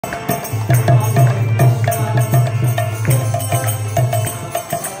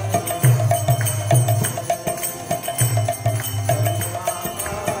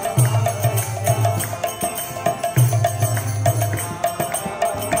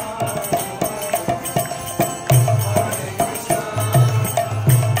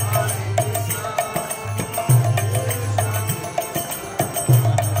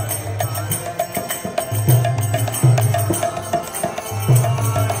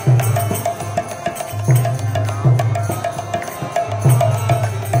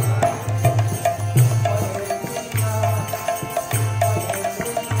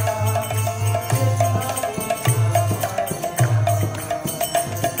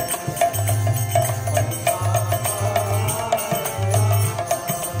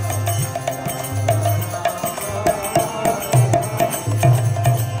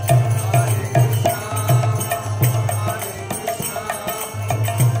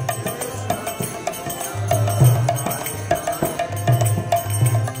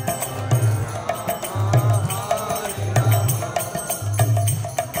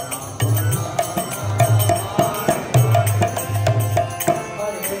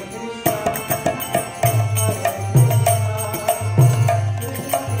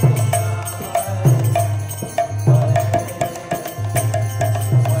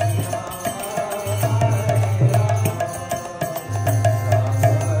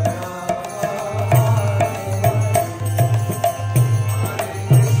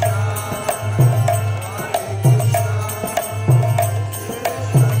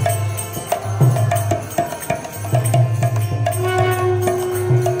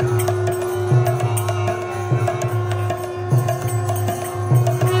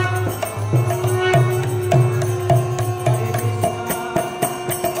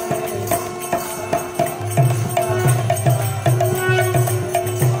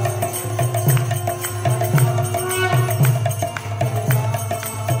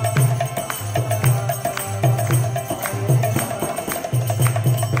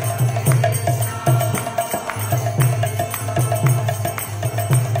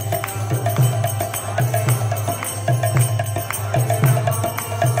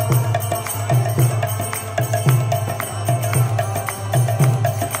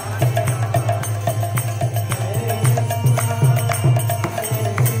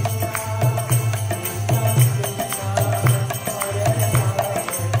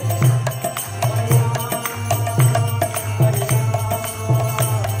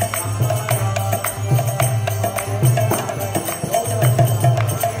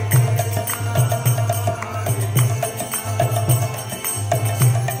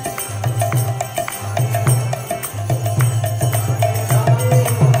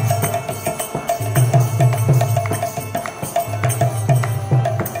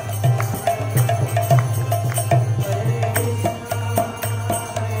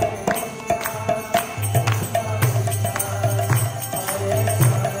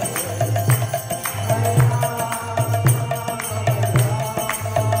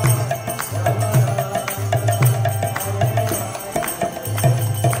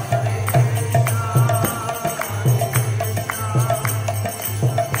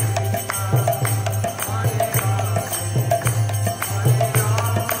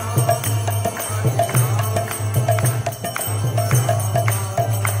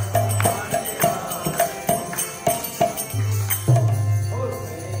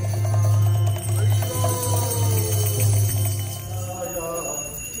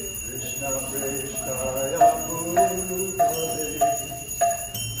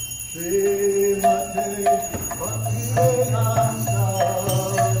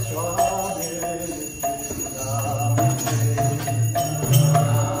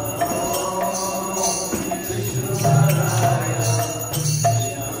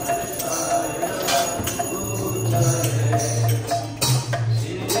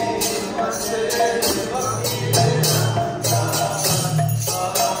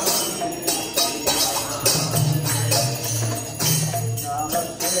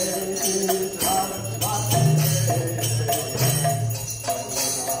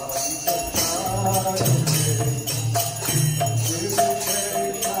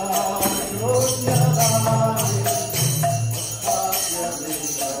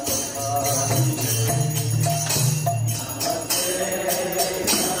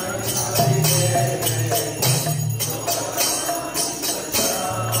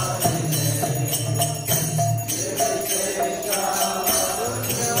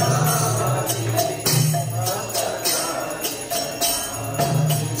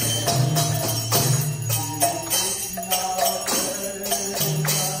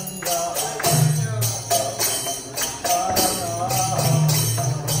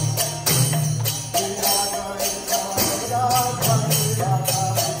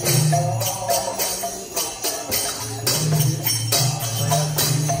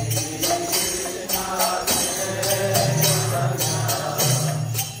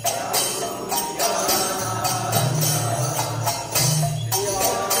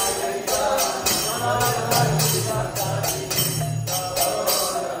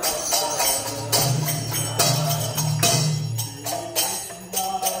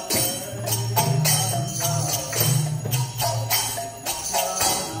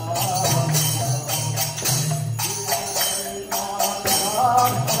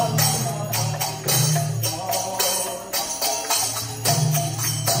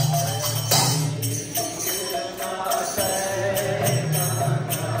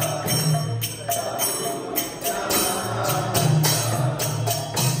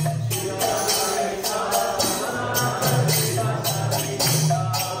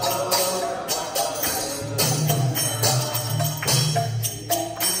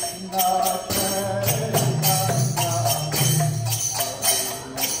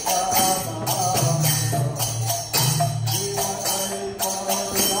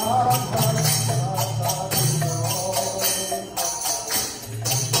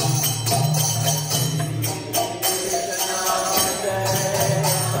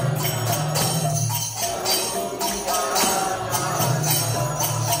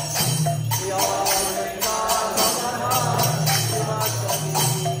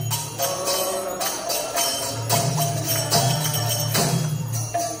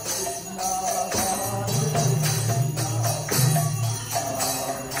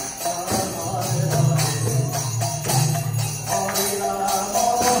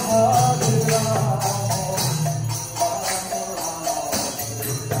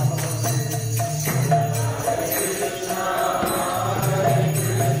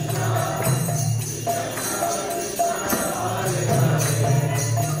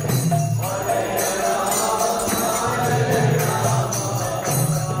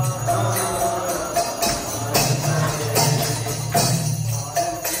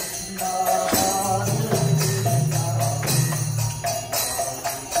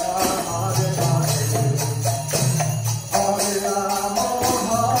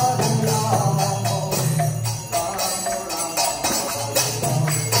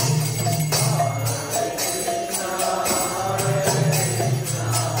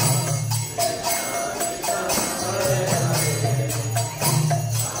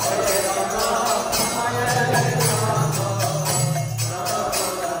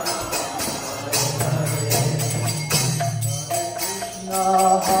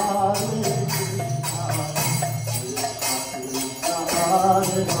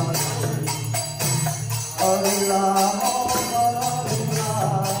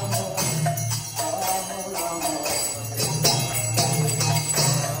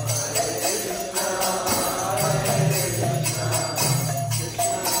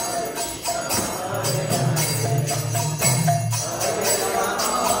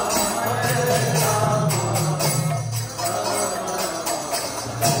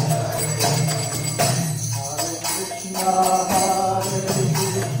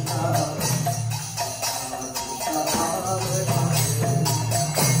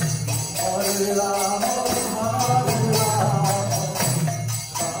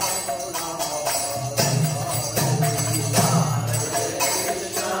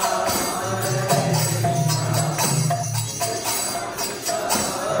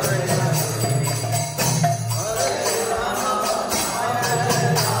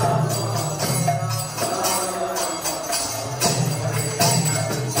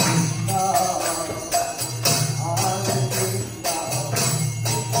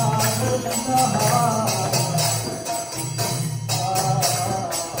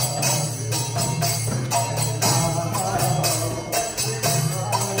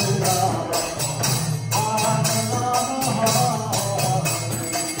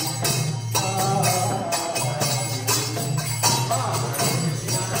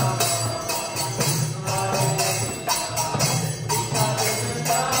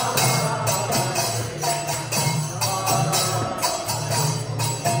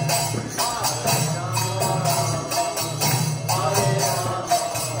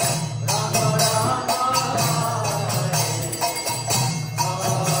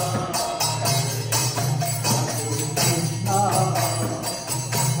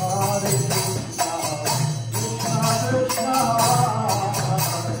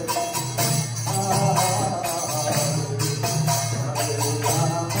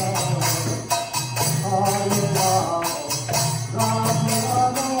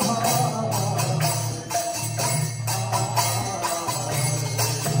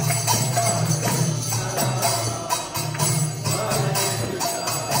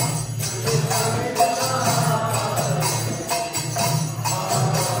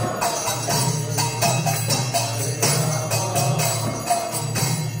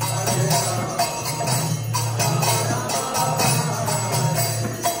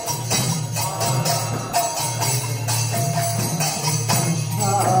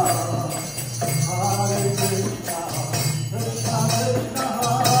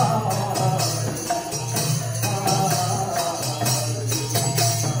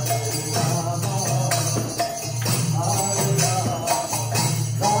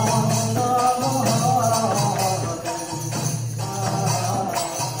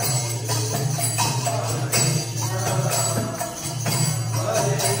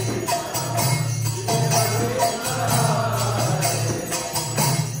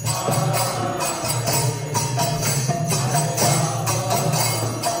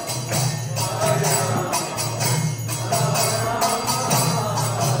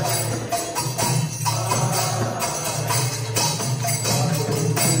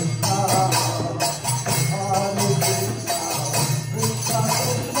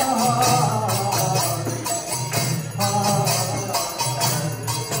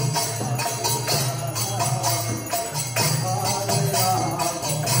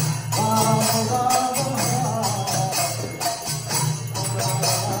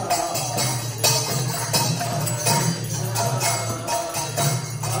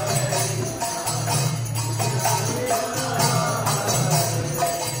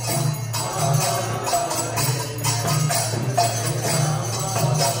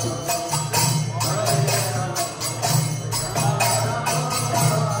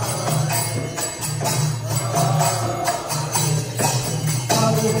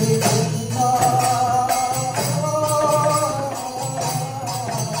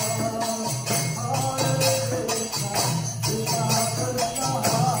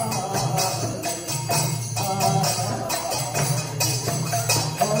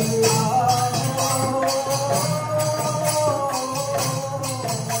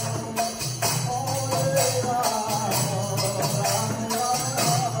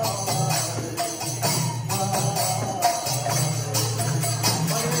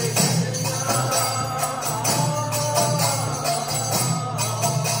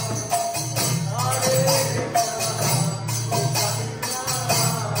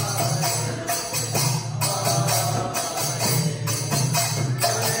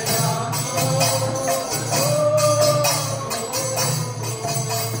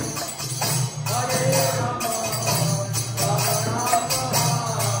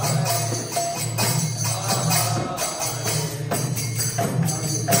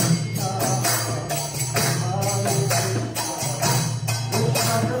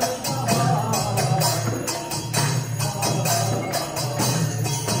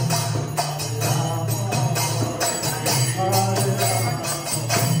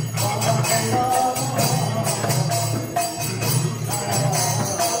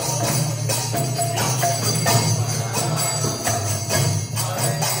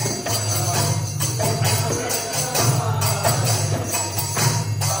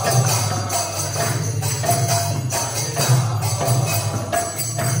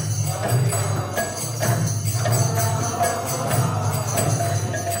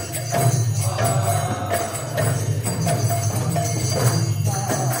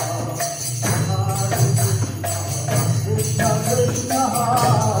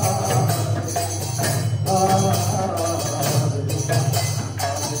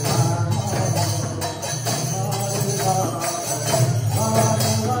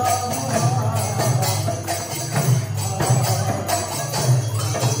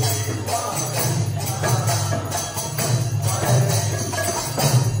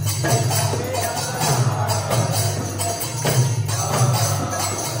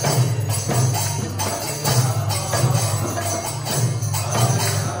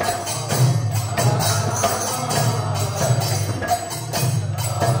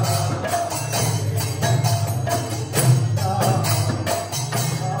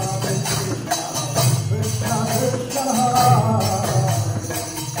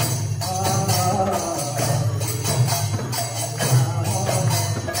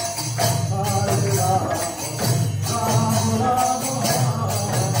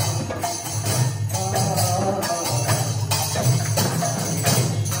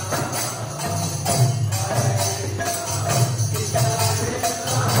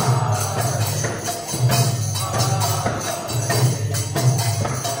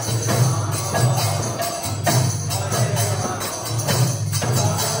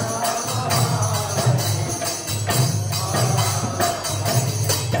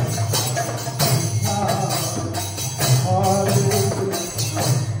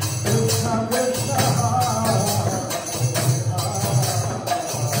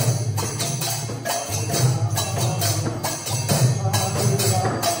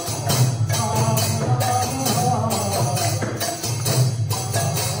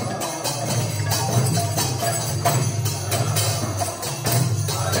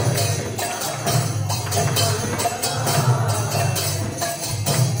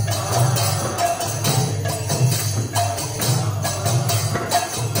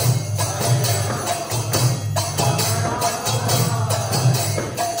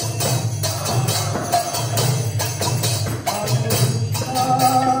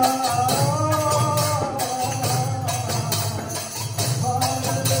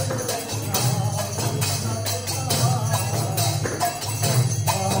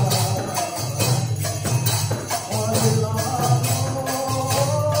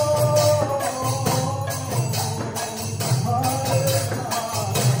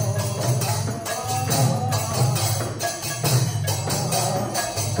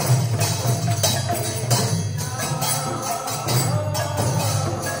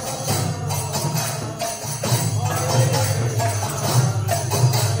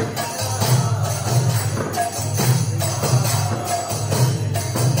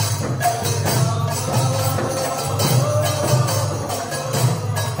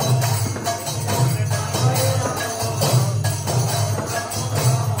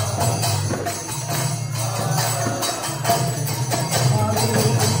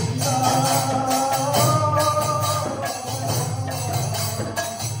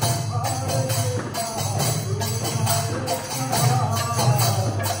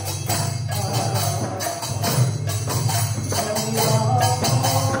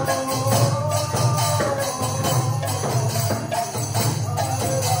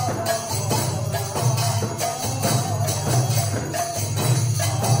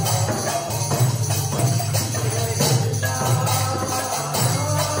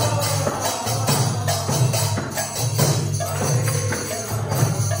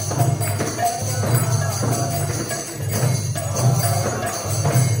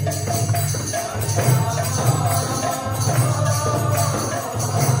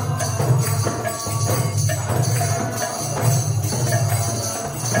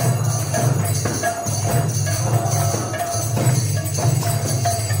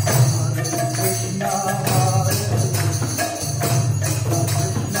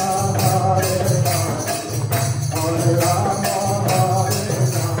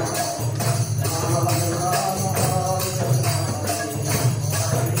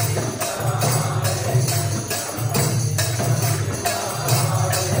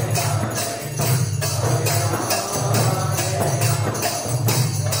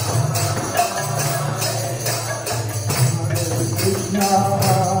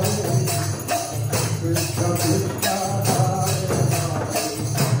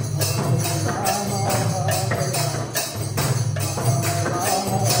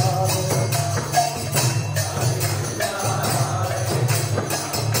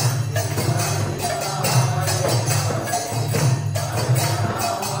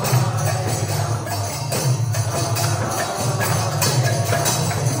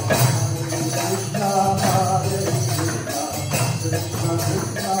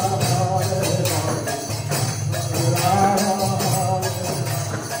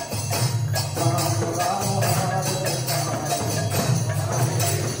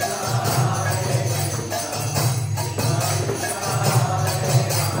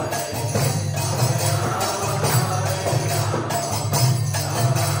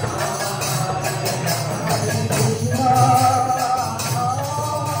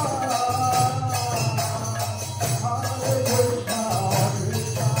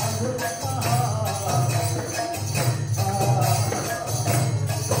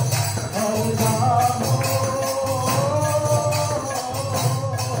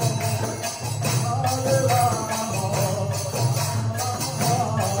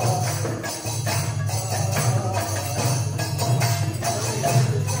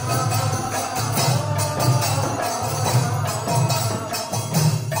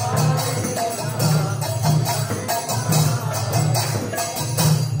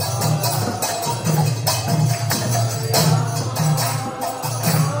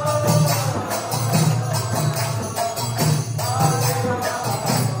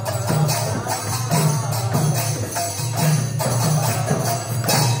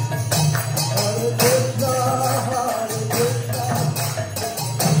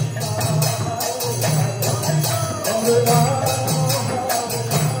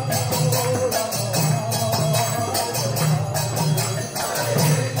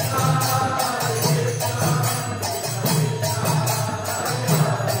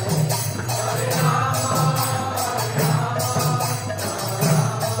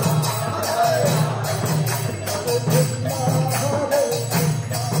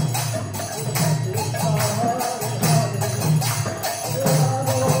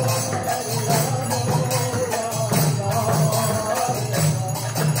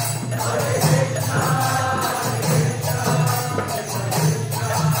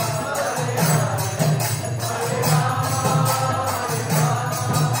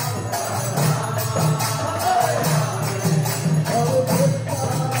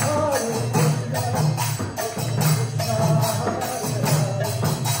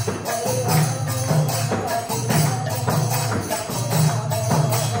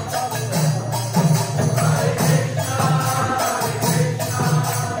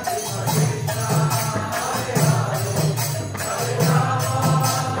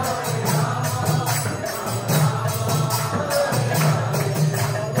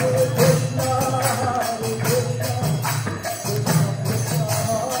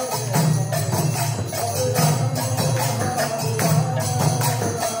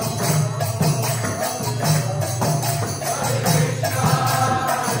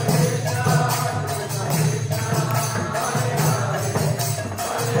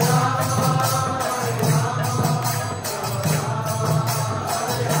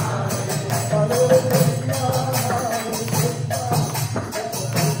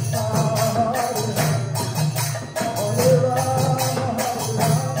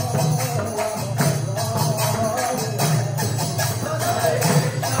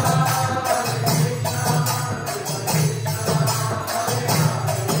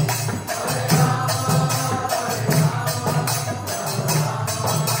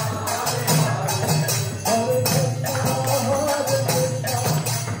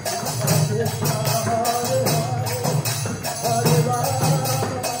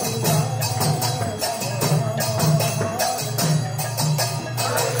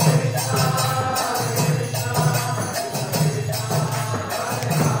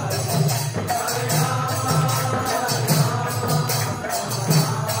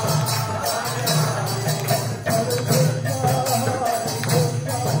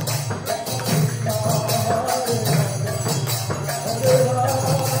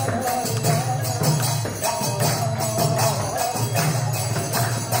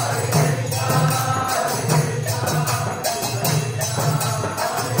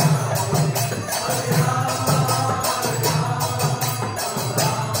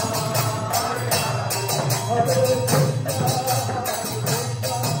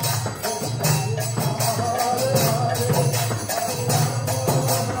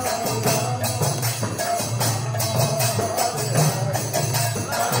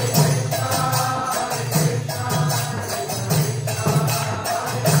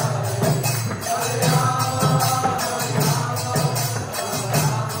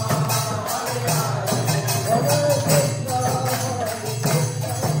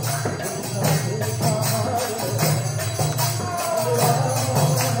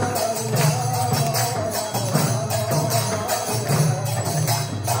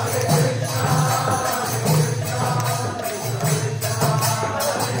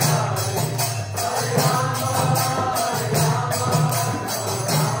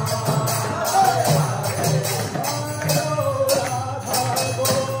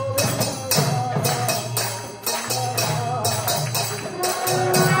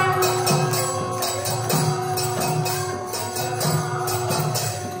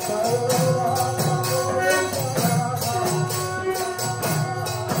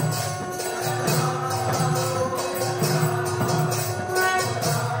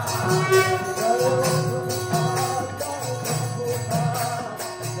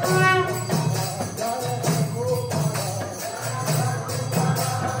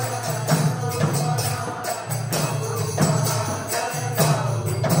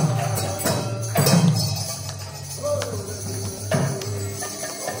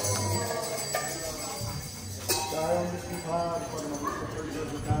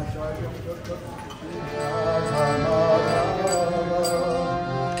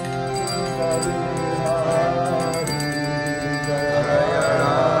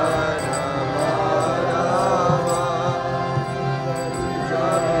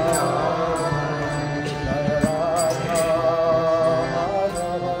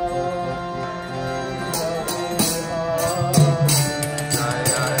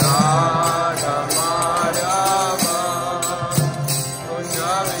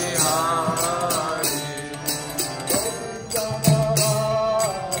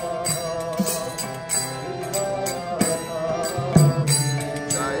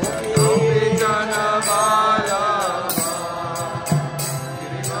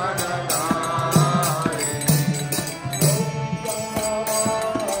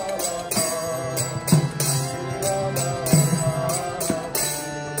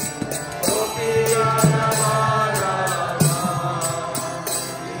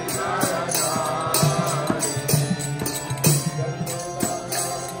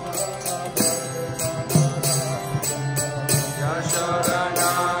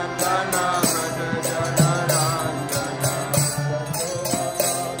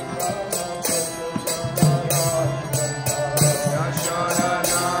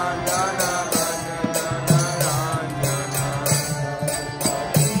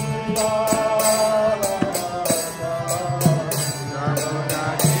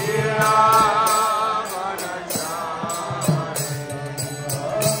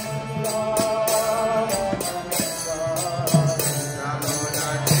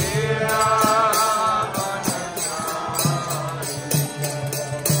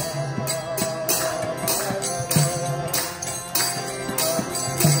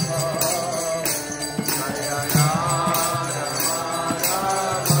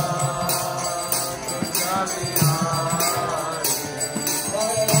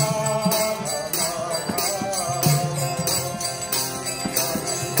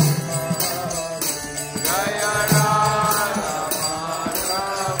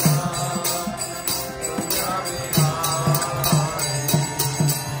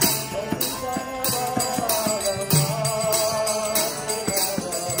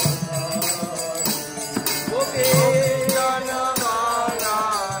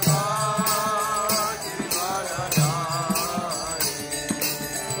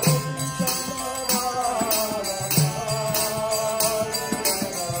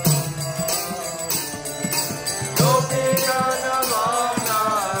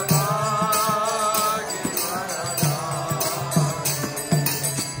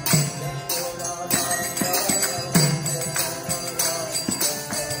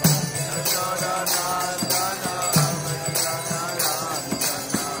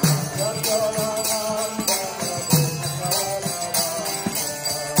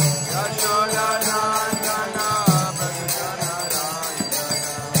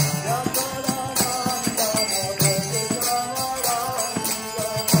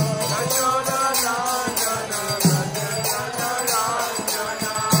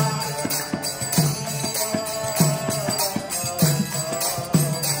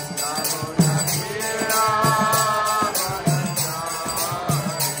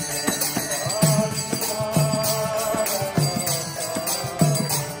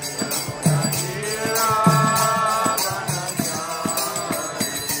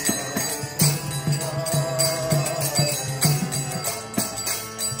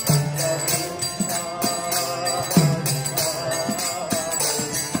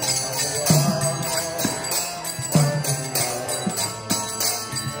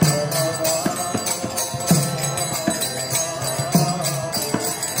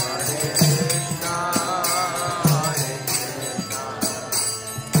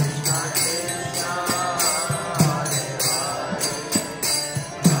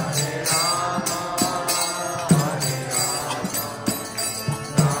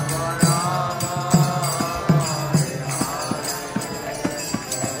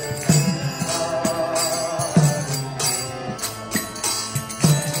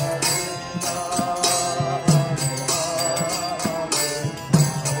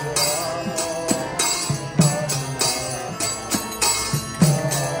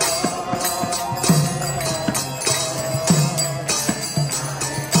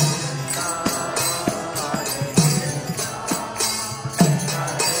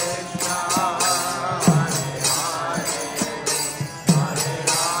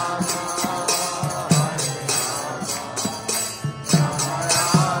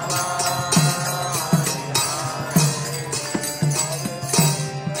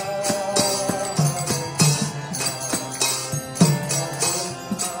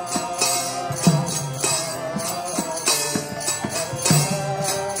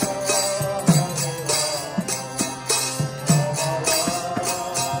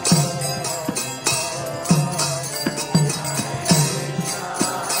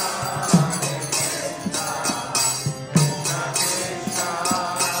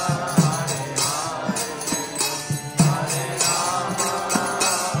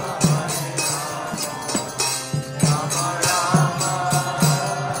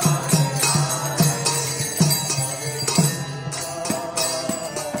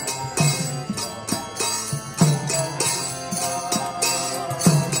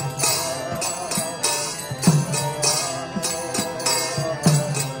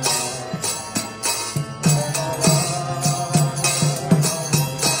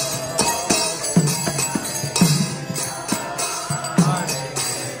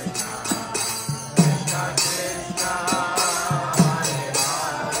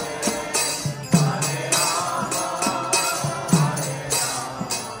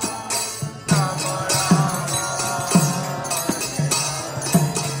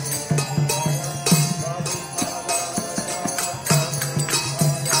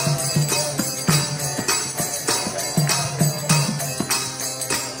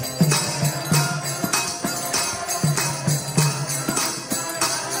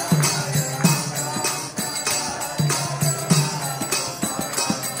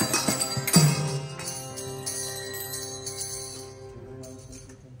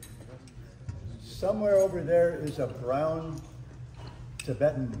Somewhere over there is a brown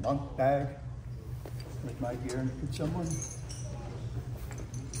Tibetan monk bag with my gear. Could someone?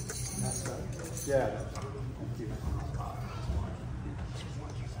 Yeah. Thank you.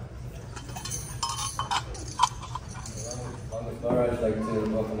 On the floor, I'd like to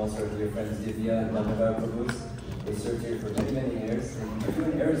welcome also our dear friends Jaya and Madhava Prabhus. They served here for many, many years.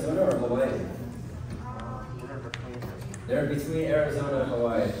 In Arizona or Hawaii? They're between Arizona and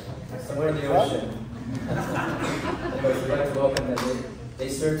Hawaii, somewhere in the ocean. Anyways, we'd like to welcome them. They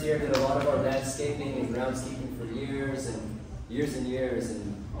served here, did a lot of our landscaping and groundskeeping for years and years,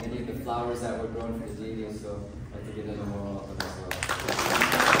 and many of the flowers that were grown for the deities. So I'd like to give them a warm welcome as well.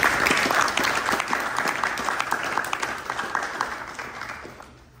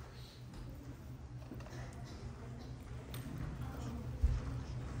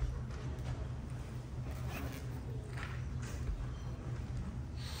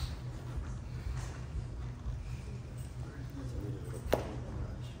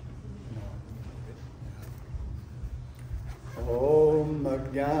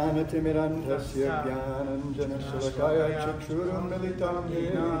 Jnanatimirandhasya jnananjanasalakaya chakshurunmilitam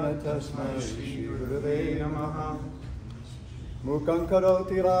yena tasmai Shri Gurave Namaha. Mukhaṁ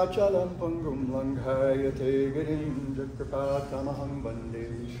karoti vachalam pangum langhayate girim jakrapatamaham vande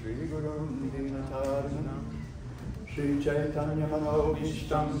Shri Gurum Dinataranam. Shri Chaitanya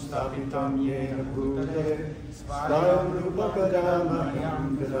Manobhishtam Stapitam Yena Bhutale Svayam Rupakadamayam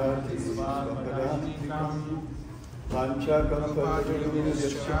Vidati Svapadanikam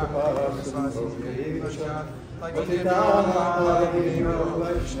Panchakalpatarunyasyasya Pasamsokevasya Patitanahayino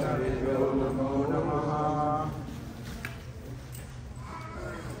Vaishnavyo Namo Namaha.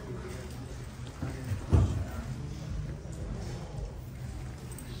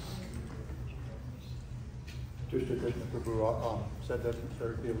 Krishna Prabhu said that there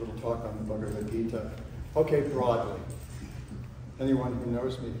would be a little talk on the Bhagavad Gita. Okay, broadly. Anyone who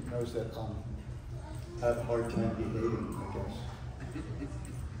knows me knows that I have a hard time behaving, I guess.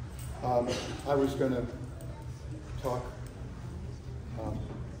 I was going to talk I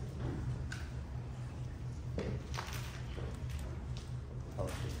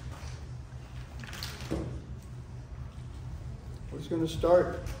was going to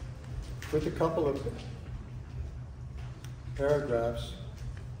start with a couple of paragraphs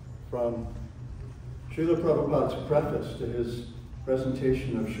from Srila Prabhupada's preface to his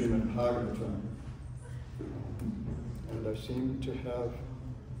presentation of Srimad Bhagavatam. And I seem to have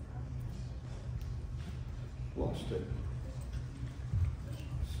lost it.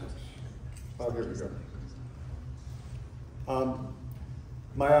 Oh, here we go.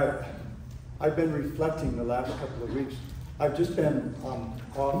 I've been reflecting the last couple of weeks. I've just been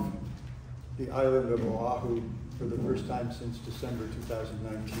off the island of Oahu for the first time since December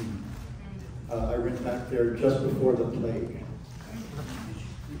 2019. I went back there just before the plague.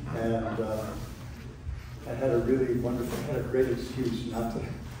 And I had a really wonderful, I had a great excuse not to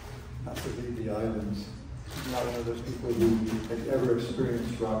leave the islands. I'm not one of those people who have ever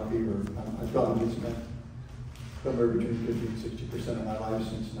experienced rock fever. I've probably spent somewhere between 50 and 60% of my life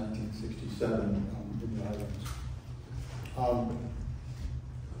since 1967 in the islands.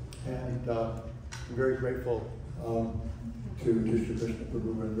 I'm very grateful to Shri Krishna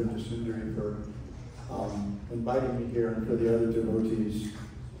Prabhu and Vrinda Sundari for inviting me here, and for the other devotees,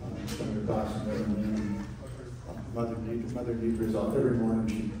 Chandra Das and everyone. Mother Nidra is off every morning.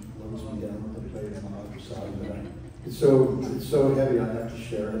 She loads me down with the plate on the other side. But it's so heavy I have to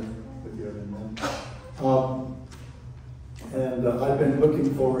share it with you and then. I've been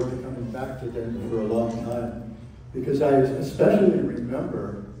looking forward to coming back to Denver for a long time, because I especially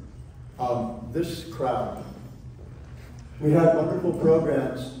remember this crowd. We had wonderful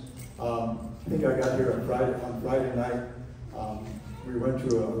programs. I think I got here on Friday night. We went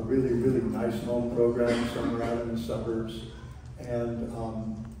to a really, really nice home program somewhere out in the suburbs. And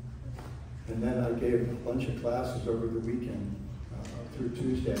then I gave a bunch of classes over the weekend through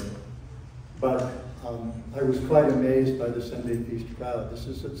Tuesday. But I was quite amazed by the Sunday Feast crowd. This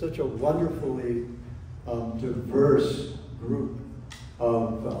is such a wonderfully diverse group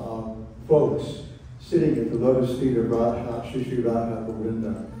of folks sitting at the lotus feet of Radha, Shri Radha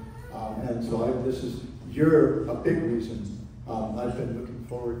Govinda. And so you're a big reason I've been looking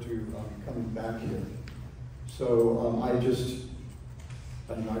forward to coming back here. So I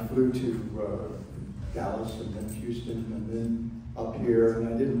flew to Dallas and then Houston and then up here, and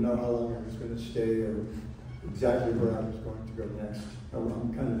I didn't know how long I was going to stay or exactly where I was going to go next.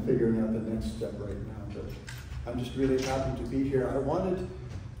 I'm kind of figuring out the next step right now, but I'm just really happy to be here. I wanted,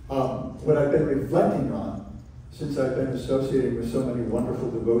 what I've been reflecting on since I've been associating with so many wonderful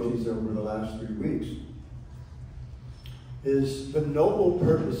devotees over the last 3 weeks, is the noble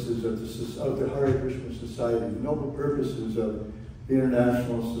purposes of the Hare Krishna Society, the noble purposes of the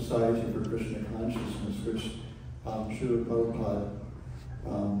International Society for Krishna Consciousness, which Srila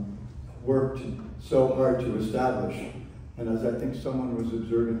Prabhupada worked so hard to establish. And as I think someone was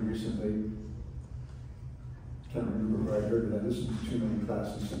observing recently, I can't remember where I heard it, I listen to too many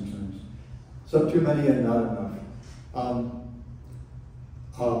classes sometimes. Some too many and not enough.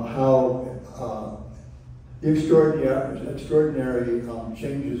 How the extraordinary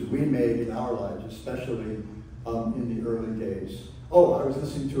changes we made in our lives, especially in the early days. Oh, I was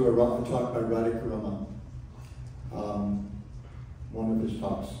listening to a talk by Radha Kirtan, one of his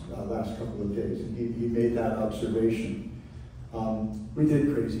talks last couple of days, and he made that observation. We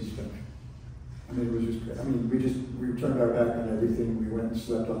did crazy stuff. I mean, it was just, we turned our back on everything. We went and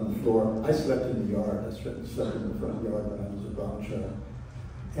slept on the floor. I slept in the yard. I slept in the front yard when I was a brahmachari.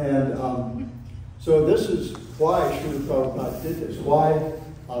 And so this is why Srila Prabhupada did this. Why,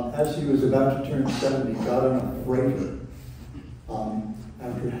 as he was about to turn 70, got on a freighter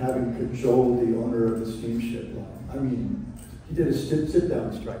after having cajoled the owner of the steamship line. I mean, he did a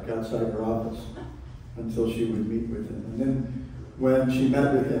sit-down strike outside her office until she would meet with him. And then when she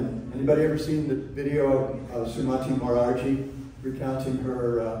met with him, anybody ever seen the video of Srimati Morarji recounting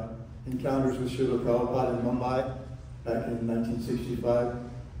her encounters with Srila Prabhupada in Mumbai back in 1965?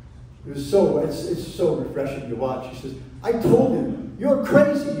 It was it's so refreshing to watch. She says, I told him, you're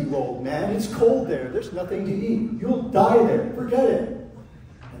crazy, you old man. It's cold there. There's nothing to eat. You'll die there. Forget it.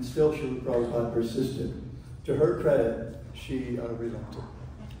 And still Srila Prabhupada persisted. To her credit, she relented.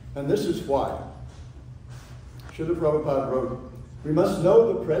 And this is why. Srila Prabhupada wrote, we must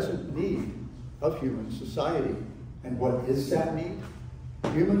know the present need of human society. And what is that need?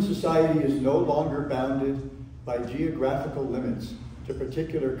 Human society is no longer bounded by geographical limits to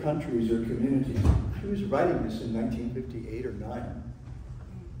particular countries or communities. He was writing this in 1958 or 9.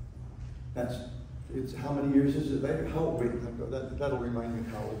 It's how many years is it later? That'll remind me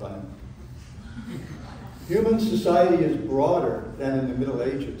how old I am. Human society is broader than in the Middle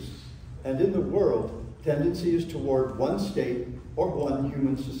Ages, and in the world, tendency is toward one state or one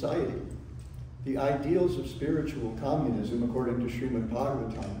human society. The ideals of spiritual communism, according to Srimad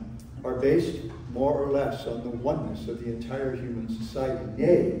Bhagavatam, are based more or less on the oneness of the entire human society,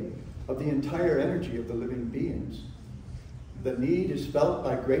 yea, of the entire energy of the living beings. The need is felt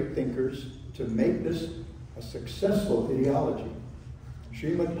by great thinkers to make this a successful ideology.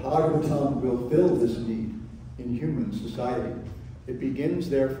 Srimad Bhagavatam will fill this need in human society. It begins,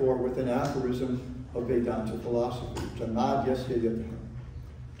 therefore, with an aphorism of Vedanta philosophy,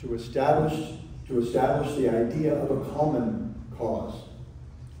 to establish the idea of a common cause.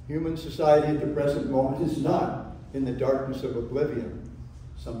 Human society at the present moment is not in the darkness of oblivion.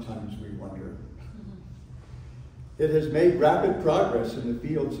 Sometimes we wonder. It has made rapid progress in the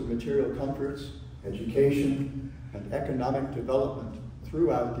fields of material comforts, education, and economic development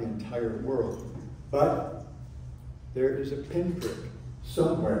throughout the entire world. But there is a pinprick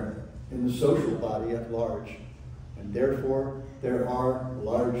somewhere in the social body at large, and therefore there are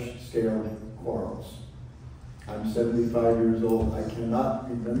large-scale quarrels. I'm 75 years old. I cannot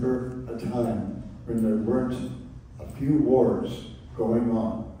remember a time when there weren't a few wars going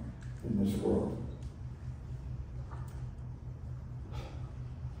on in this world.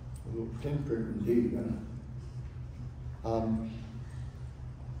 A little pinprick indeed.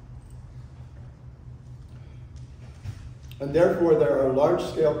 And therefore there are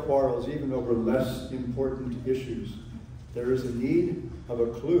large-scale quarrels even over less important issues. There is a need of a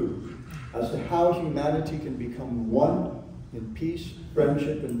clue as to how humanity can become one in peace,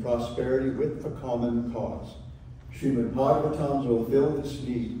 friendship, and prosperity with a common cause. Srimad Bhagavatam will fill this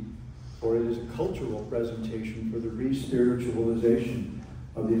need, for it is a cultural presentation for the re-spiritualization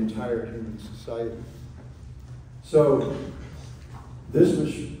of the entire human society. So, this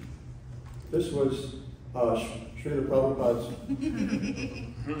was Srila Prabhupada's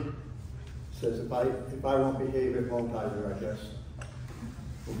says, if I won't behave, it won't either, I guess.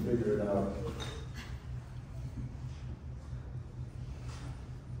 We'll figure it out.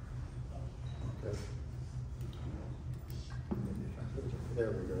 Okay.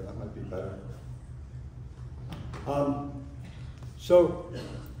 There we go, that might be better. So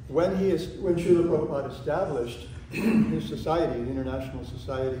when Srila Prabhupada established his society, the International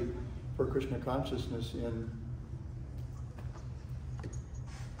Society for Krishna Consciousness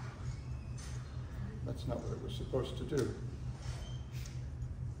that's not what it was supposed to do.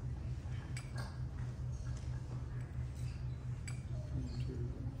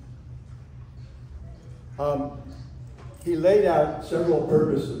 he laid out several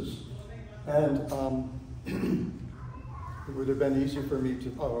purposes, and it would have been easy for me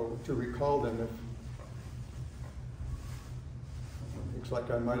to recall them if looks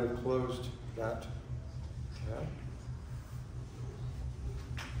like I might have closed that. Yeah.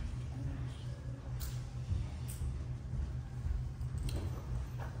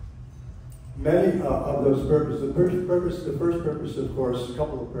 Many of those purposes, the first purpose, of course, a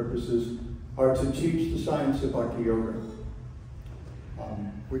couple of purposes, are to teach the science of Bhakti Yoga,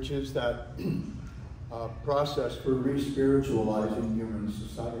 which is that process for re-spiritualizing human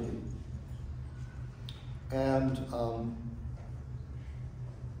society. And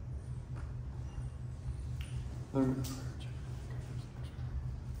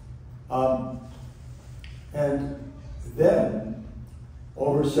then,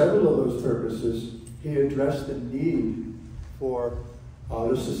 over several of those purposes, he addressed the need for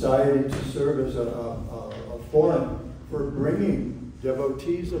the society to serve as a forum for bringing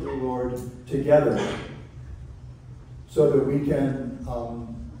devotees of the Lord together so that we can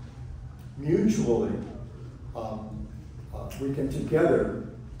mutually, we can together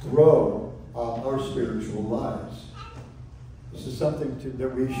grow our spiritual lives. This is something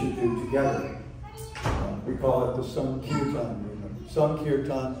that we should do together. We call it the Sankirtan movement.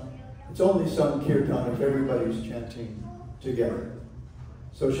 Sankirtan, it's only Sankirtan if everybody's chanting together.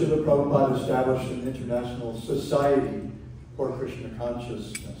 So Srila Prabhupada established an international society for Krishna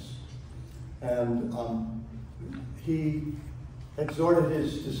consciousness. And he exhorted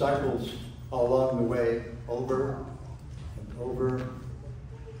his disciples along the way over and over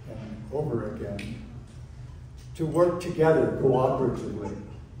and over again to work together cooperatively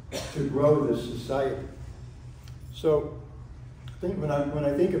to grow this society. So when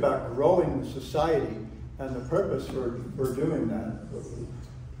I think about growing the society and the purpose for doing that,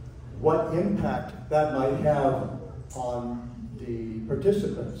 what impact that might have on the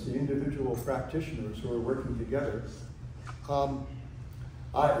participants, the individual practitioners who are working together,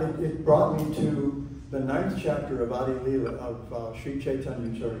 it brought me to the 9th chapter of Adi Leela of Sri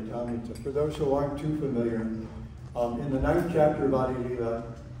Chaitanya Charitamrita. For those who aren't too familiar, in the 9th chapter of Adi Leela,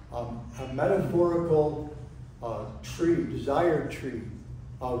 a metaphorical tree, desired tree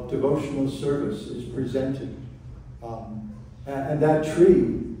of devotional service is presented. And that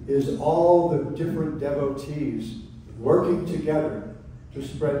tree is all the different devotees working together to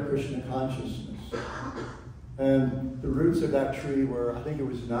spread Krishna consciousness. And the roots of that tree were, I think it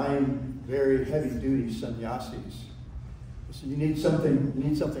was 9 very heavy-duty sannyasis. So you need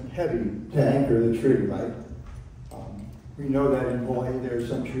something heavy to anchor the tree, right? We know that in Hawaii there are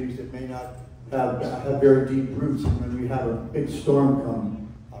some trees that may not have very deep roots, and when we have a big storm come,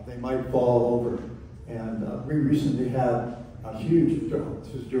 they might fall over. And we recently had a huge,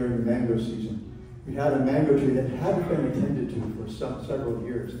 this was during the mango season, we had a mango tree that hadn't been attended to for several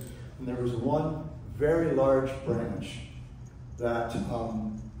years. And there was one very large branch that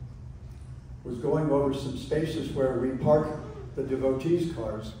was going over some spaces where we park the devotees'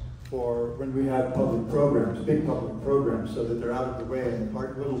 cars for when we have public programs, big public programs, so that they're out of the way, and the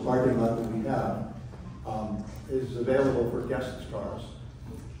little parking lot that we have is available for guests' cars.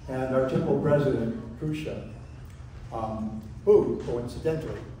 And our temple president, Kusha, who,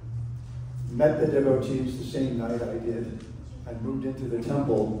 coincidentally, met the devotees the same night I did, and moved into the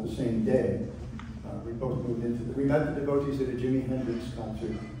temple the same day. We both moved into we met the devotees at a Jimi Hendrix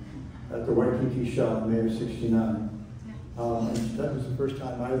concert at the Waikiki Shell in May of '69. And that was the first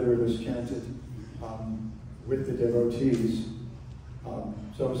time either of us chanted with the devotees.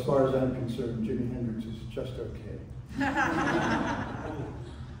 So as far as I'm concerned, Jimi Hendrix is just okay.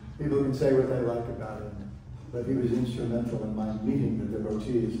 People can say what they like about it, but he was instrumental in my meeting the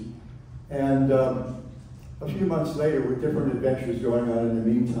devotees. And a few months later, with different adventures going on in the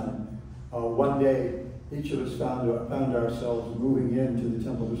meantime, one day, each of us found ourselves moving into the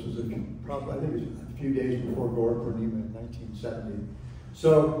temple. This was I think it was a few days before Gaur Purnima in 1970.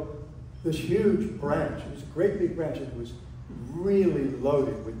 So this huge branch, it was a great big branch, and it was really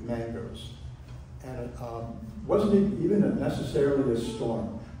loaded with mangoes. And it wasn't even necessarily a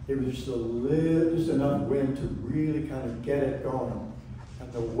storm. It was just enough wind to really kind of get it going.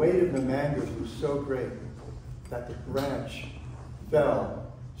 And the weight of the mangoes was so great that the branch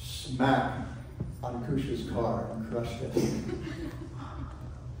fell smack on Kusha's car and crushed it.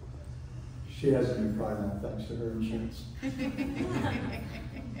 She has a new car now, thanks to her insurance.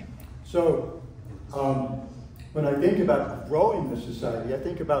 So, when I think about growing the society, I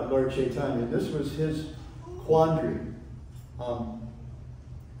think about Lord Chaitanya. This was his quandary.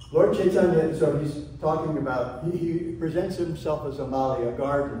 Lord Chaitanya, so he's talking about, he presents himself as a mali, a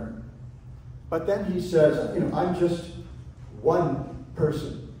gardener. But then he says, I'm just one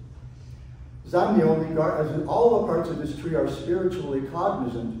person. As I'm the only guard, as all the parts of this tree are spiritually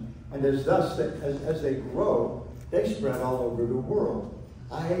cognizant, and as they grow, they spread all over the world.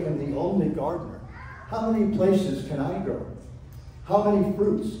 I am the only gardener. How many places can I go? How many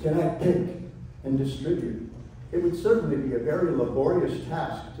fruits can I pick and distribute? It would certainly be a very laborious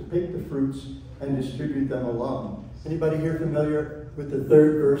task to pick the fruits and distribute them alone. Anybody here familiar with the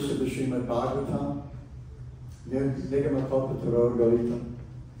 3rd verse of the Srimad Bhagavatam?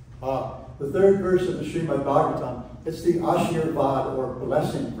 The 3rd verse of the Srimad Bhagavatam, it's the Ashirvad or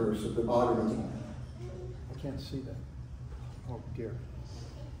blessing verse of the Bhagavatam. I can't see that. Oh dear.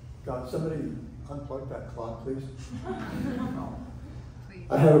 God, somebody unplug that clock, please.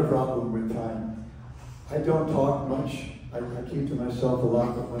 I have a problem with time. I don't talk much. I keep to myself a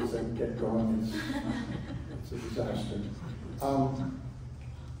lot, but once I get going, it's a disaster.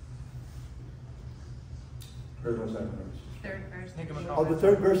 Where was I? 3rd verse. The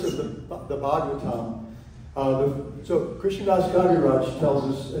 3rd verse of the Bhagavatam. So Krishnadas Kaviraj tells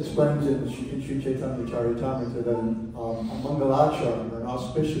us, explains in Sri Chaitanya Charitamrita that a Mangalachara, or an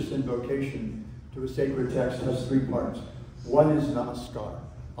auspicious invocation to a sacred text, has 3 parts. One is namaskar,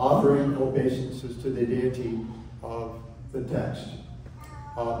 offering obeisances to the deity of the text.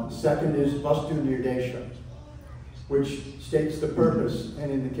 Second is vastu nirdesha, which states the purpose,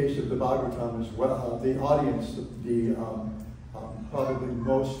 and in the case of the Bhagavatam as well, the audience, the probably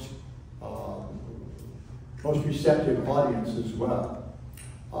most receptive audience as well.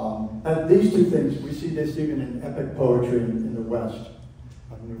 And these 2 things, we see this even in epic poetry in the West.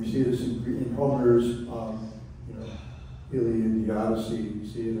 We see this in Homer's Iliad, the Odyssey. You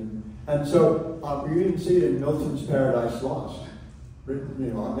see it and so you even see it in Milton's Paradise Lost, written,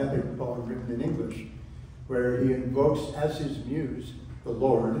 an epic poem written in English, where he invokes as his muse the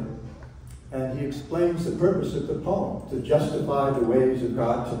Lord, and he explains the purpose of the poem to justify the ways of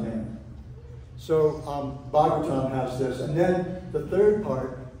God to man. So Bhagavatam has this, and then the 3rd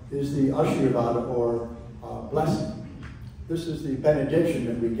part is the Ashirvada, or blessing. This is the benediction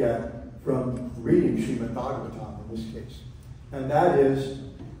that we get from reading Srimad Bhagavatam in this case. And that is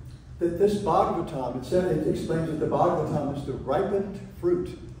that this Bhagavatam, it explains that the Bhagavatam is the ripened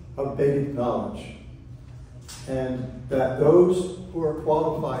fruit of Vedic knowledge. And that those who are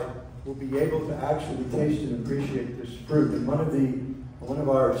qualified will be able to actually taste and appreciate this fruit. And one of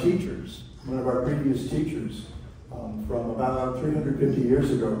our teachers, one of our previous teachers from about 350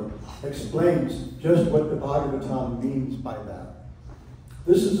 years ago, explains just what the Bhagavatam means by that.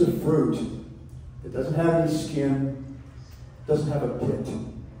 This is a fruit. It doesn't have any skin, doesn't have a pit,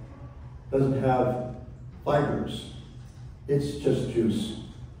 doesn't have fibers. It's just juice.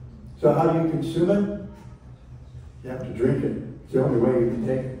 So how do you consume it? You have to drink it. It's the only way you can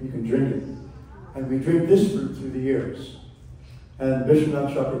take it. You can drink it. And we drink this fruit through the ears. And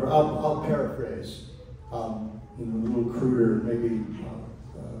Vishwanath Chakravarti, I'll paraphrase in a little cruder, maybe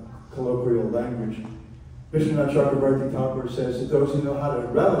colloquial language. Vishwanath Chakravarti Thakur says that those who know how to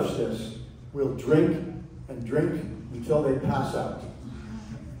relish this will drink and drink until they pass out.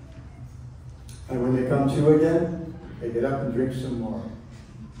 And when they come to again, they get up and drink some more.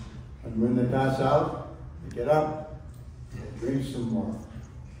 And when they pass out, they get up and they drink some more.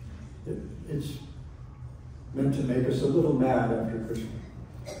 It's meant to make us a little mad after Krishna.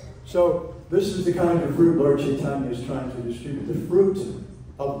 So this is the kind of fruit Lord Chaitanya is trying to distribute, the fruit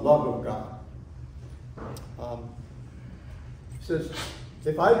of love of God. He says,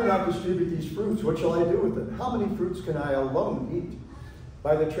 if I do not distribute these fruits, what shall I do with them? How many fruits can I alone eat?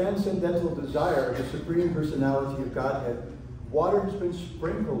 By the transcendental desire of the Supreme Personality of Godhead, water has been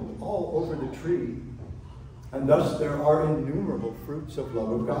sprinkled all over the tree, and thus there are innumerable fruits of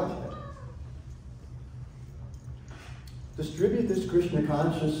love of Godhead. Distribute this Krishna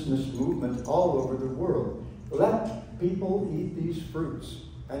consciousness movement all over the world. Let people eat these fruits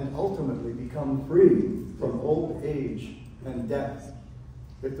and ultimately become free from old age and death.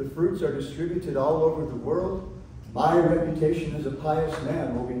 If the fruits are distributed all over the world, my reputation as a pious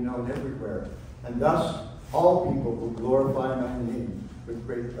man will be known everywhere, and thus all people will glorify my name with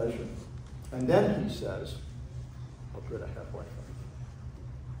great pleasure. And then he says, oh good, I have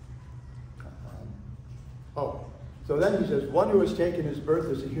Wi-Fi. So then he says, one who has taken his birth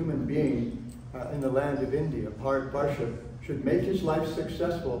as a human being in the land of India, Bharatvarsha, should make his life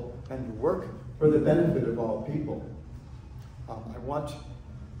successful and work for the benefit of all people. I want to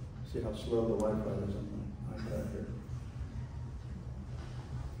see how slow the Wi-Fi is on my iPad here.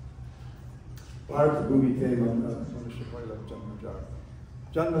 Bharata Bhumi te manushya paila janmajar.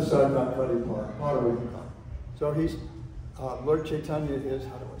 Janma sarva karipar, paravika. So he's, Lord Chaitanya is,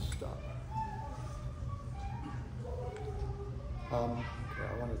 how do I stop? Okay,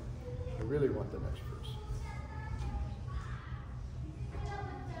 I really want the next verse.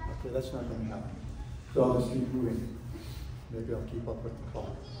 Okay, that's not going to happen. So I'll just keep moving. Maybe I'll keep up with the clock.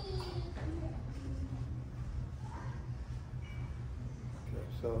 Okay,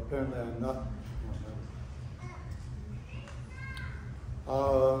 so apparently I'm not.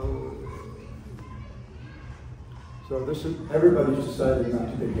 So this is, everybody's decided not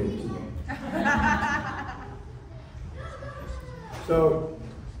to take it to me. So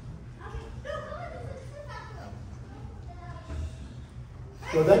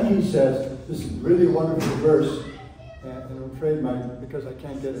then he says, this is a really wonderful verse, and I'm afraid because I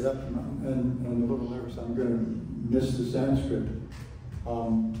can't get it up and I'm a little nervous, I'm going to miss the Sanskrit.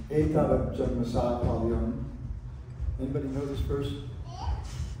 Etava Janmasa Palyam. Anybody know this verse?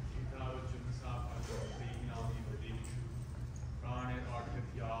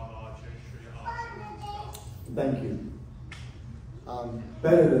 Thank you.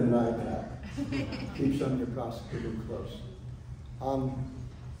 Better than an iPad. Keeps on your prosecutor close.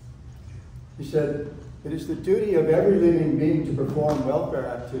 He said, it is the duty of every living being to perform welfare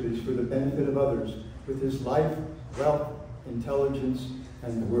activities for the benefit of others with his life, wealth, intelligence,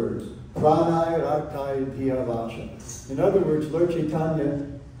 and words. Pranaya Raktai Diya Vacha. In other words, Lord Chaitanya,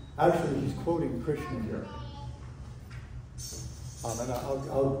 actually he's quoting Krishna here. And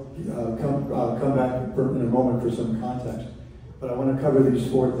I'll come back in a moment for some context. But I want to cover these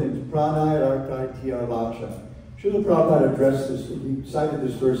four things. Pranaya Raktai Diya Vacha. Srila Prabhupada addressed this, he cited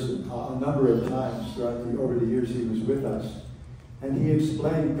this verse a number of times over the years he was with us. And he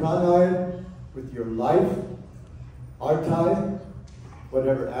explained pranaya with your life, artai,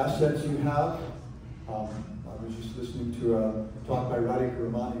 whatever assets you have. I was just listening to a talk by Radha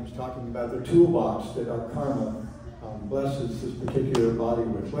Kirtan. He was talking about the toolbox that our karma blesses this particular body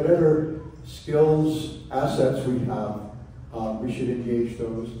with. Whatever skills, assets we have, we should engage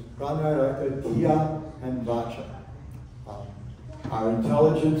those. Pranaya, Tiya, and Vacha. Our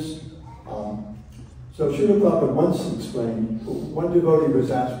intelligence. So Srila Prabhupada once explained, one devotee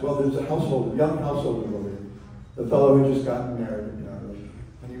was asked, well, there's a young household devotee, the fellow who just got married,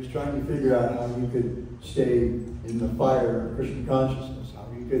 and he was trying to figure out how he could stay in the fire of Krishna consciousness, how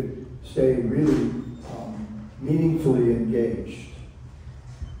he could stay really meaningfully engaged.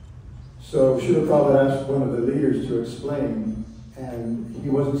 So Srila Prabhupada asked one of the leaders to explain, and he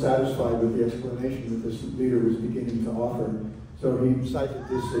wasn't satisfied with the explanation that this leader was beginning to offer. So he cited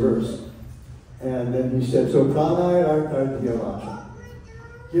this verse. And then he said, so pranaya artha vacha.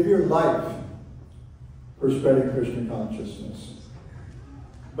 Give your life for spreading Krishna consciousness.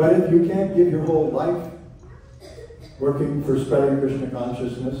 But if you can't give your whole life working for spreading Krishna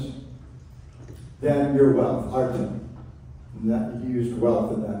consciousness, then your wealth, artha. And that, he used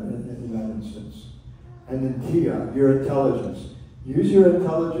wealth in that instance. And then tiya, your intelligence. Use your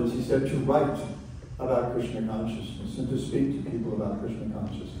intelligence, he said, to write about Krishna consciousness and to speak to people about Krishna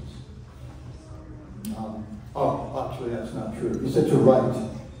consciousness. Actually, that's not true. He said to write.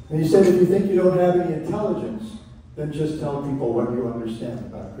 And he said, if you think you don't have any intelligence, then just tell people what you understand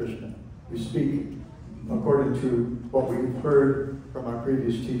about Krishna. We speak according to what we've heard from our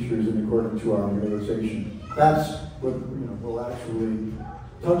previous teachers and according to our realization. That's what will actually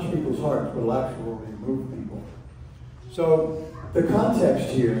touch people's hearts, will actually move people. So the context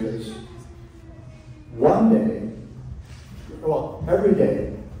here is one day, well, every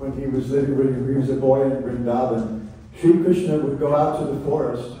day when he was a boy in Vrindavan, Sri Krishna would go out to the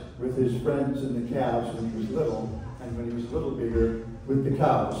forest with his friends and the calves when he was little, and when he was a little bigger, with the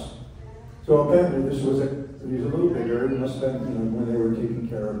cows. So apparently when he was a little bigger, it must have been when they were taking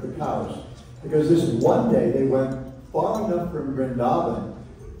care of the cows. Because this one day they went far enough from Vrindavan.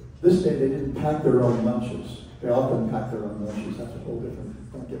 This day they didn't pack their own lunches. They often pack their own lunches. That's a whole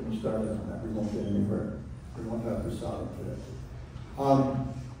different, don't get me started on that. We won't get anywhere. We won't have prasadam today.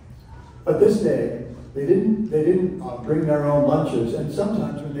 But this day, they didn't bring their own lunches. And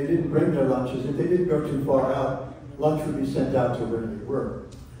sometimes when they didn't bring their lunches, if they didn't go too far out, lunch would be sent out to where they were.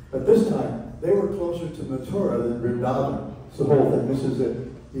 But this time, they were closer to Mathura than Vrindavan. It's the whole thing. This is the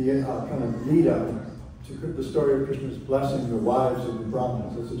kind of lead up to the story of Krishna's blessing the wives of the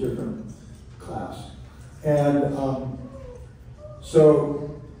Brahmins. It's a different class. And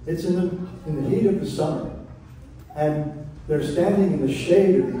so it's in the heat of the summer. And they're standing in the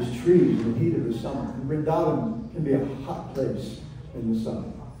shade of these trees in the heat of the summer. And Vrindavan can be a hot place in the summer.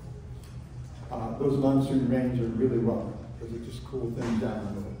 Those monsoon rains are really welcome because it just cools things down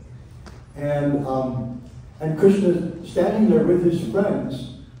a little. And Krishna standing there with his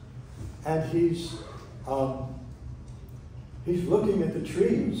friends, and he's looking at the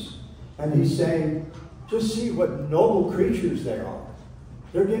trees, and he's saying, just see what noble creatures they are.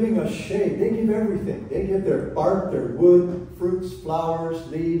 They're giving us shade. They give everything. They give their bark, their wood, fruits, flowers,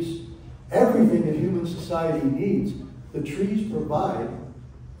 leaves, everything that human society needs. The trees provide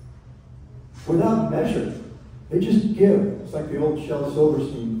without measure. They just give. It's like the old Shel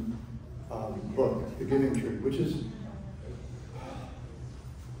Silverstein book, The Giving Tree, which is,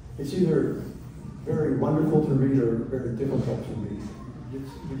 it's either very wonderful to read or very difficult to read.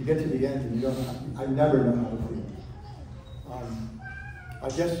 When you get to the end, and you don't know, I never know how to feel. I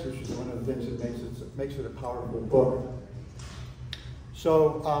guess which is one of the things that makes it a powerful book.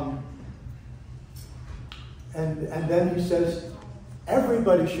 So, and then he says,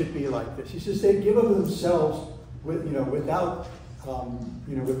 everybody should be like this. He says they give of themselves without holding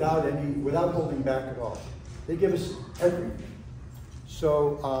back at all. They give us everything.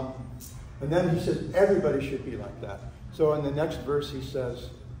 So, and then he says everybody should be like that. So in the next verse he says,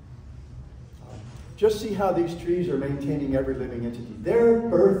 just see how these trees are maintaining every living entity. Their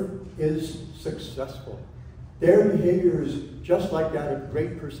birth is successful. Their behavior is just like that of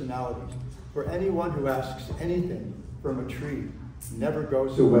great personalities. For anyone who asks anything from a tree never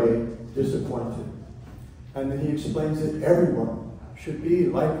goes away disappointed. And then he explains that everyone should be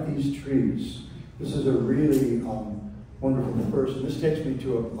like these trees. This is a really wonderful verse. And this takes me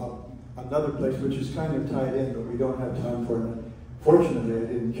to another place which is kind of tied in, but we don't have time for it. Fortunately, I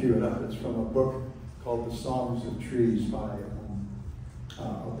didn't cue it up. It's from a book called The Songs of Trees by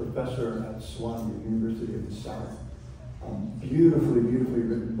a professor at Swan University of the South. Beautifully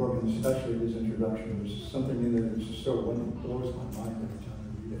written book, and especially his introduction. There's something in it that's just so wonderful. It blows my mind every time I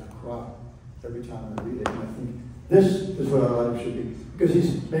read it. I cry every time I read it. And I think this is what our life should be. Because he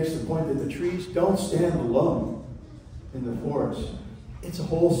makes the point that the trees don't stand alone in the forest. It's a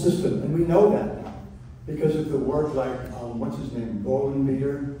whole system, and we know that now. Because of the work like, what's his name,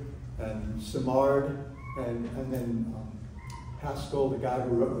 Bolenbeater and Simard, and then Haskell, the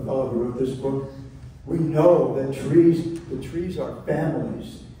fellow who wrote this book. We know that the trees are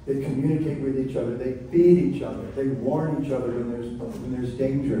families. They communicate with each other. They feed each other. They warn each other when there's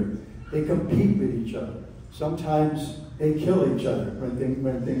danger. They compete with each other. Sometimes they kill each other when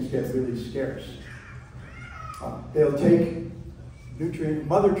things get really scarce. They'll take nutrient,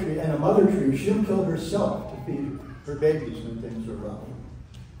 mother tree, and a mother tree, she'll kill herself to feed her babies when things are rough.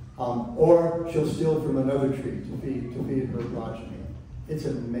 Or she'll steal from another tree to feed her progeny. It's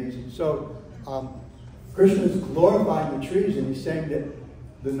amazing. So Krishna is glorifying the trees, and he's saying that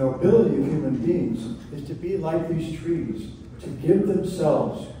the nobility of human beings is to be like these trees, to give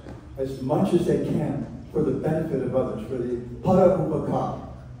themselves as much as they can for the benefit of others, for the para upakara,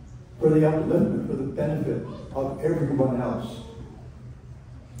 for the upliftment, for the benefit of everyone else.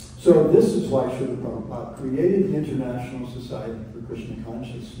 So this is why Srila Prabhupada created the International Society for Krishna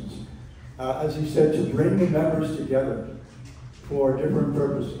Consciousness, as he said, to bring the members together for different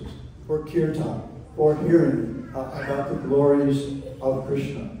purposes, for kirtan, for hearing about the glories of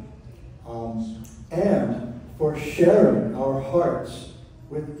Krishna, and for sharing our hearts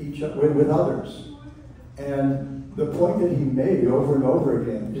with others. And the point that he made over and over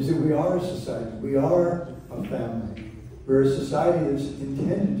again is that we are a society, we are a family. We're a society that's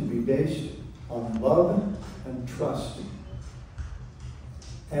intended to be based on love and trust.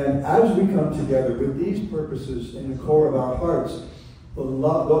 And as we come together with these purposes in the core of our hearts,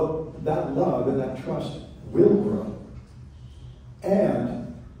 that love and that trust will grow.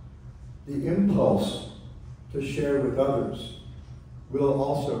 And the impulse to share with others will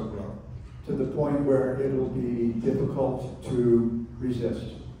also grow to the point where it'll be difficult to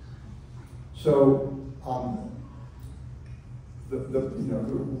resist. So, the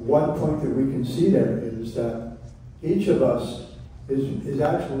one point that we can see there is that each of us is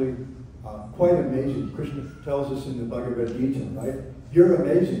actually quite amazing. Krishna tells us in the Bhagavad Gita, right? You're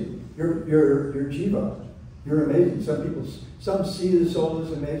amazing. You're Jiva. You're amazing. Some see the soul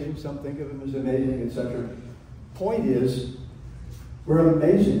as amazing, some think of him as amazing, etc. Point is, we're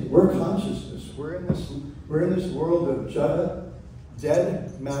amazing. We're consciousness. We're in this world of jada,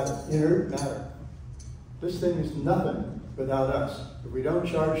 dead matter, inert matter. This thing is nothing without us. If we don't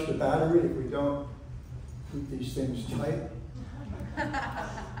charge the battery, if we don't keep these things tight,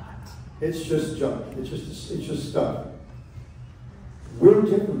 it's just junk. It's just stuff. We're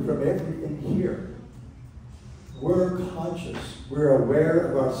different from everything here. We're conscious. We're aware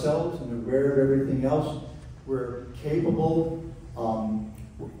of ourselves and aware of everything else. We're capable.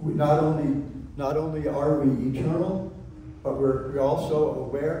 Not only are we eternal, but we're also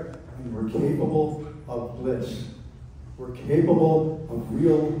aware and we're capable of bliss. We're capable of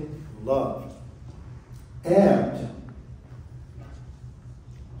real love. And,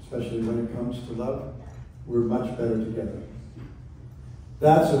 especially when it comes to love, we're much better together.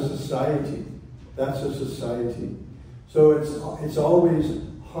 That's a society. That's a society. So it's always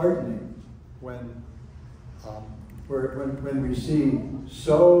heartening when we see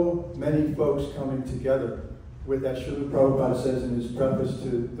so many folks coming together with, as Srila Prabhupada says in his preface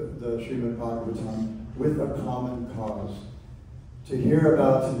to the Srimad Bhagavatam, with a common cause. To hear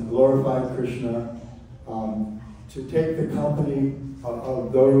about and glorify Krishna, to take the company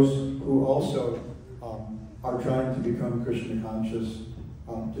of those who also are trying to become Krishna conscious,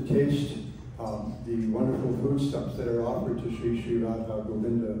 to taste the wonderful foodstuffs that are offered to Sri Sri Radha,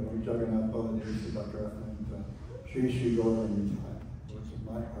 Govinda, Jagannath, Baladev, Subhadra, and Sri Sri Gauranga, words of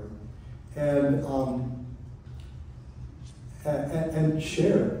my heart. And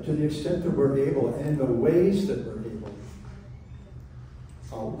share to the extent that we're able, and in the ways that we're able,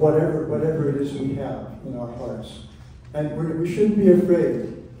 whatever it is we have in our hearts. And we shouldn't be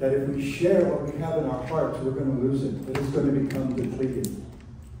afraid that if we share what we have in our hearts, we're going to lose it, that it's going to become depleted.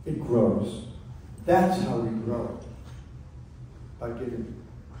 It grows. That's how we grow, by giving.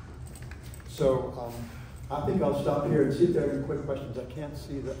 So I think I'll stop here and see if there are any quick questions. I can't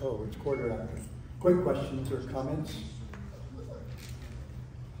see the, it's quarter after. Quick questions or comments?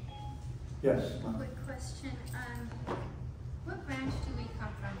 Yes? Quick question. What branch do we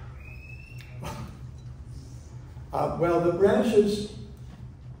come from? Well, the branches,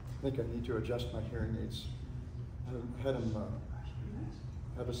 I think I need to adjust my hearing aids. I had them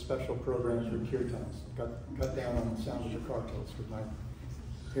have a special program for kirtans. Cut down on the sound of the cartels with my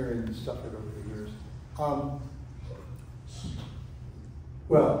hearing suffered over the years.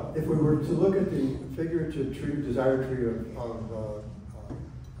 Well, if we were to look at the figurative tree, desire tree of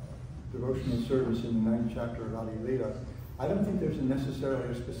devotional service in the 9th chapter of Adi Lila, I don't think there's necessarily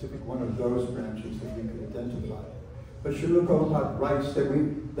a specific one of those branches that we could identify. But Srila Prabhupada writes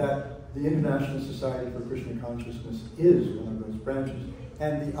that the International Society for Krishna Consciousness is one of those branches.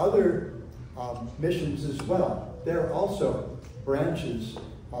 And the other missions as well, they're also branches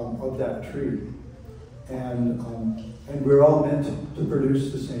of that tree. And we're all meant to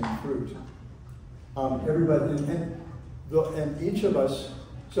produce the same fruit. Everybody, and each of us,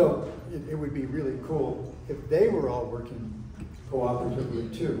 so it would be really cool if they were all working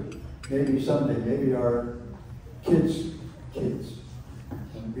cooperatively too. Maybe someday, maybe our kids.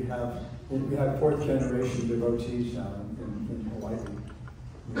 And we have 4th generation devotees now in Hawaii.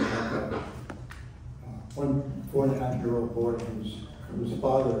 We have one 4.5-year-old boy whose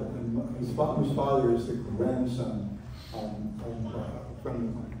father is the grandson from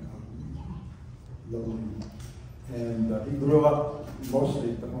Lowland. And he grew up mostly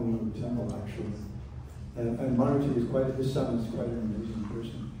at the Honolulu Temple, actually. And Maruti his son is quite an amazing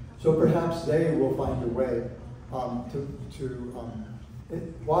person. So perhaps they will find a way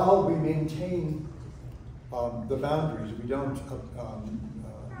while we maintain the boundaries, we don't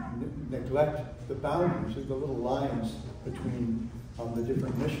neglect the boundaries, the little lines between the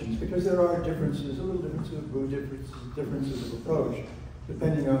different missions, because there are differences, little differences of mood, differences of approach,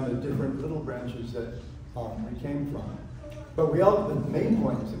 depending on the different little branches that we came from. But the main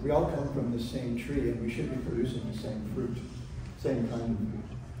point is that we all come from the same tree, and we should be producing the same fruit, same kind of fruit.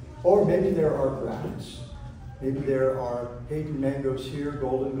 Or maybe there are grafts. Maybe there are Hayden mangoes here,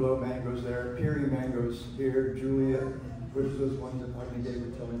 Golden Glow mangoes there, Peary mangoes here, Julia, which are those ones that Agni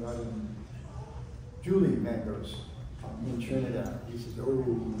David told me about, and Julie mangoes in Trinidad. He says, oh,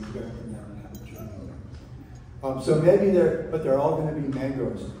 we got to come down and have a Julie mango. So maybe but they're all going to be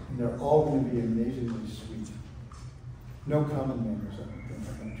mangoes, and they're all going to be amazingly sweet. No common mangoes on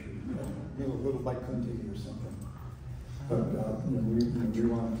that tree. Little like Kunti or something. But we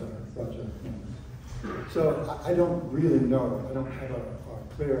want Raja. So I don't really know. I don't have a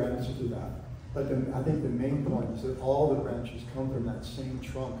clear answer to that. But I think the main point is that all the branches come from that same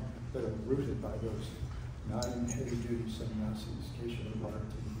trunk that are rooted by those 9 heavy-duty sannyasis, Keshava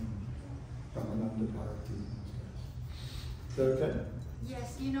Bharati, Ramananda Bharati. Is that okay?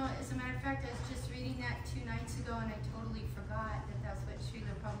 Yes, as a matter of fact, I was just reading that 2 nights ago, and I totally forgot that that's what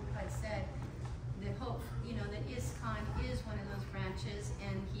Srila Prabhupada said. The hope, that ISKCON is one of those branches,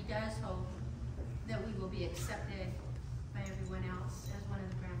 and he does hope that we will be accepted by everyone else as one of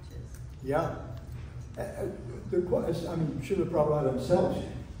the branches. Yeah. Srila Prabhupada himself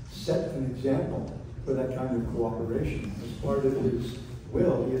set an example for that kind of cooperation. As part of his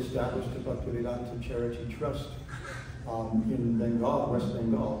will, he established a Bhaktivedanta Charity Trust in Bengal, West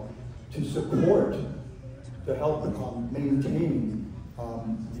Bengal, to help maintain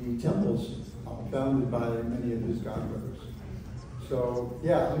the temples founded by many of his godbrothers. So,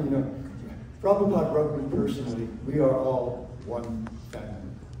 yeah, Prabhupada wrote me personally, we are all one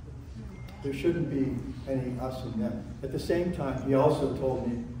family. There shouldn't be any us and them. At the same time, he also told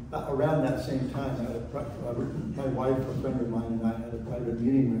me, around that same time, my wife, a friend of mine, and I had a private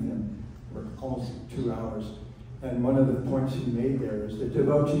meeting with him for almost 2 hours. And one of the points he made there is that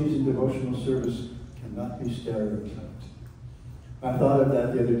devotees in devotional service cannot be stereotyped. I thought of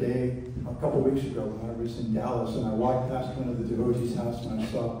that the other day, a couple weeks ago, when I was in Dallas, and I walked past one of the devotees' house and I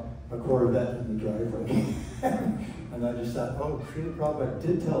saw a Corvette in the driveway. And I just thought, oh, Srila Prabhupada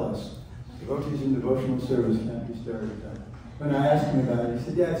did tell us devotees in devotional service can't be stereotyped. When I asked him about it, he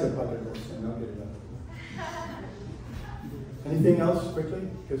said, yeah, it's a bucket list thing, I'll get it out. Anything else, quickly?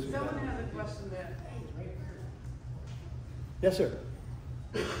 Someone has a question there. Yes, sir.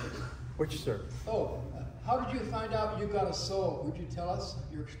 Which sir? Oh, how did you find out you got a soul? Would you tell us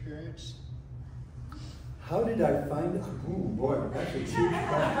your experience? How did I find it? Oh boy, that's a huge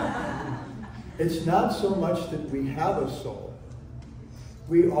question. It's not so much that we have a soul.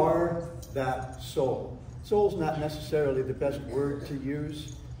 We are that soul. Soul's not necessarily the best word to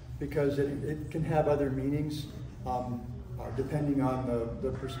use because it can have other meanings depending on the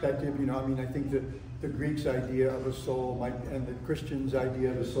perspective. You know, I mean, I think that the Greeks' idea of a soul and the Christians'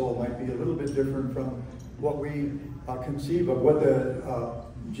 idea of a soul might be a little bit different from what we conceive of, what the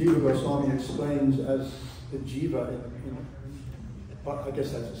Jiva Goswami explains as the Jiva I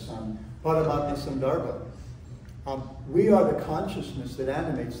guess that's a son, Paramatma Sandarbha. We are the consciousness that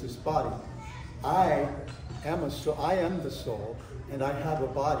animates this body. I am the soul, and I have a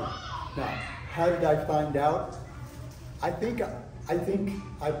body. Now, how did I find out? I think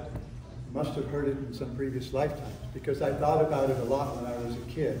I must have heard it in some previous lifetimes, because I thought about it a lot when I was a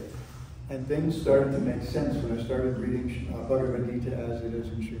kid. And things started to make sense when I started reading Bhagavad Gita as it is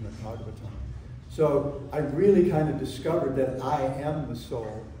in Srimad Bhagavatam. So I really kind of discovered that I am the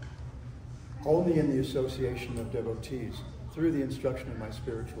soul only in the association of devotees, through the instruction of my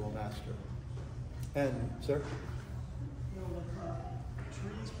spiritual master. And, sir? You know,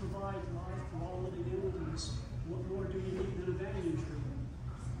 trees provide life for all living entities. What more do you need than a banyan tree?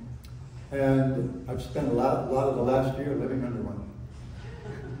 And I've spent a lot of the last year living under one.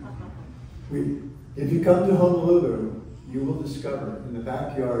 If you come to Honolulu, you will discover in the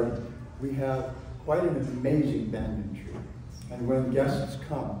backyard we have quite an amazing banyan tree. And when guests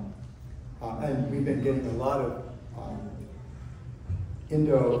come, and we've been getting a lot of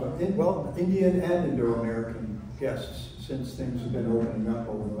Indian and Indo-American guests since things have been opening up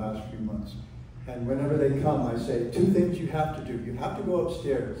over the last few months. And whenever they come, I say, 2 things you have to do. You have to go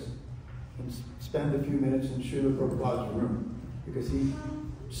upstairs and spend a few minutes in Srila Prabhupada's room, because he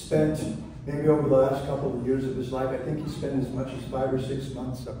spent, maybe over the last couple of years of his life, I think he spent as much as 5 or 6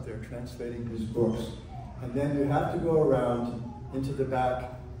 months up there translating his books. And then you have to go around into the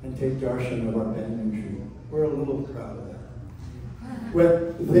back and take darshan of our banyan tree. We're a little proud of that.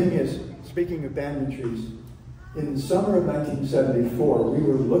 Well, the thing is, speaking of banyan trees, in the summer of 1974, we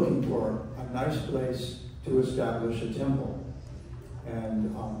were looking for a nice place to establish a temple.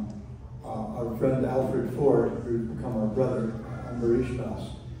 And our friend Alfred Ford, who's become our brother, Ambarish Das,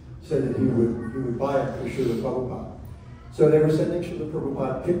 said that he would buy it for Srila Prabhupada. So they were sending Srila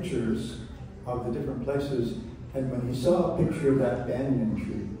Prabhupada pictures of the different places, and when he saw a picture of that banyan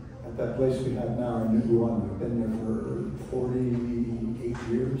tree at that place we have now in Nubuana, we've been there for 48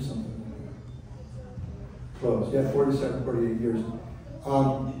 years, something like that. Close, yeah, 47, 48 years.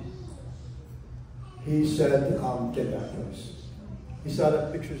 He said, get that place. He saw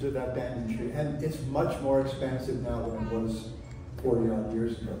the pictures of that banyan tree, and it's much more expansive now than it was 40-odd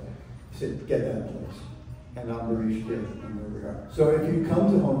years ago. He said, get that place. And Ambarish did, and there we are. So if you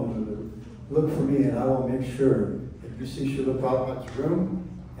come to Honolulu, look for me, and I will make sure that you see Srila Prabhupada's room,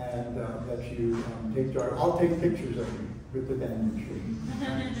 and that you I'll take pictures of you with the banyan tree.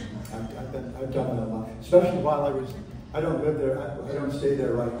 I've done that a lot, especially while I don't live there, I don't stay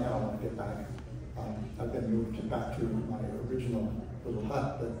there right now when I get back. I've been moved back to my original little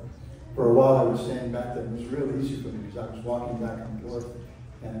hut, but for a while I was staying back there. It was really easy for me because I was walking back and forth,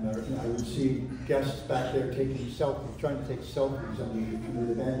 and I would see guests back there taking selfies, trying to take selfies under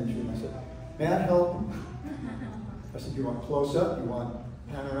the banyan tree. And I said, may I help? I said, you want close up? You want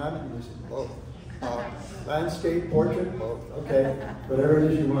panoramic? And he said, both. Landscape, portrait, both. Okay, whatever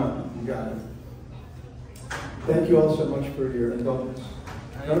it is you want, you got it. Thank you all so much for your indulgence.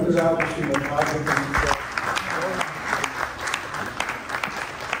 Radha, Srimad Bhagavatam.